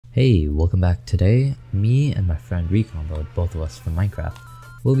Hey, welcome back. Today, me and my friend Recombo, both of us from Minecraft,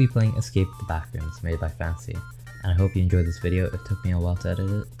 will be playing Escape the Backrooms made by Fancy. And I hope you enjoyed this video. It took me a while to edit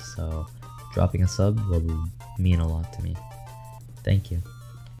it, so dropping a sub will mean a lot to me. Thank you.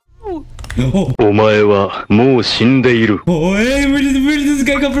 Oh, hey, where did this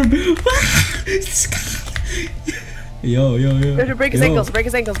guy come from? Yo. Break his ankles, break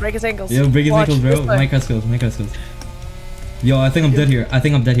his ankles. Yo, break his ankles, bro. Minecraft skills. Yo, I think I'm dead here.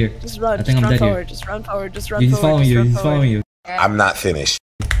 Just run, I think I'm dead forward, here. Just run forward, He's following you. I'm not finished.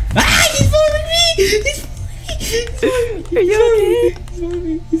 Ah, he's following me! Are you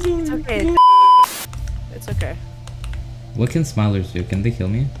okay? He's following me. It's okay. It's okay. What can smilers do? Can they kill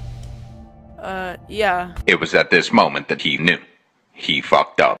me? Yeah. It was at this moment that he knew. He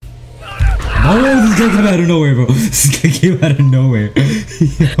fucked up. Oh, this guy came out of nowhere, bro. This guy came out of nowhere.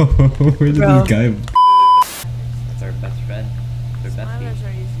 Yo, where did this guy... That's our best friend. Their best friend. Smilers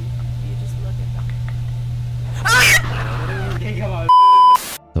are easy. You just look at them.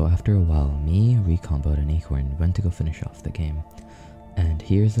 So after a while, me, Recomboed, and Acorn went to go finish off the game. And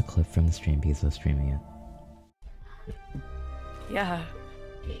here's a clip from the stream because I was streaming it. Yeah.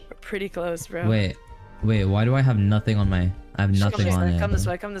 We're pretty close, bro. Wait, why do I have nothing on my... I have nothing on it. Come this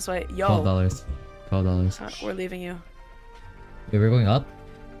way. Yo. $12. We're leaving you. Wait, we're going up?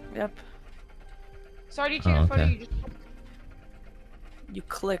 Yep. Sorry to take a photo, You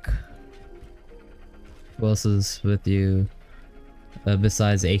click. Who else is with you?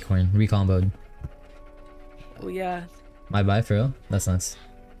 Besides Acorn, Recomboed. Oh yeah. My bye for real? That's nice.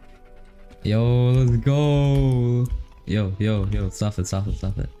 Yo, let's go. Yo, stop it.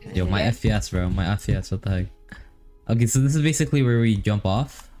 Yo, my FPS, bro. My FPS, what the heck? Okay, so this is basically where we jump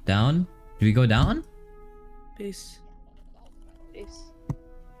off. Down? Do we go down? Peace.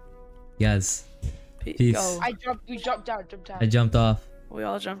 Yes. Peace. Go. We jumped down. I jumped off. We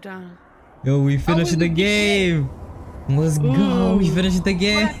all jumped down. Yo, we finished the game. Let's go. We finished the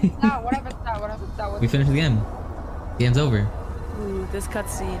game. What happens now? We finished the game. Game's over. Ooh, this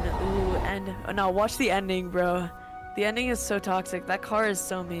cutscene. Ooh, and no, watch the ending, bro. The ending is so toxic. That car is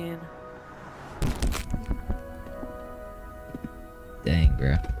so mean. Dang,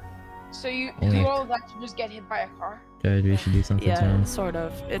 bro. So you Only... all that to just get hit by a car? Jared, we should do something to Yeah, him. sort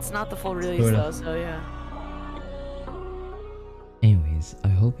of. It's not the full release though, so yeah. Anyways, I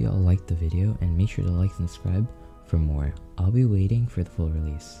hope y'all liked the video and make sure to like and subscribe for more. I'll be waiting for the full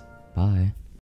release. Bye.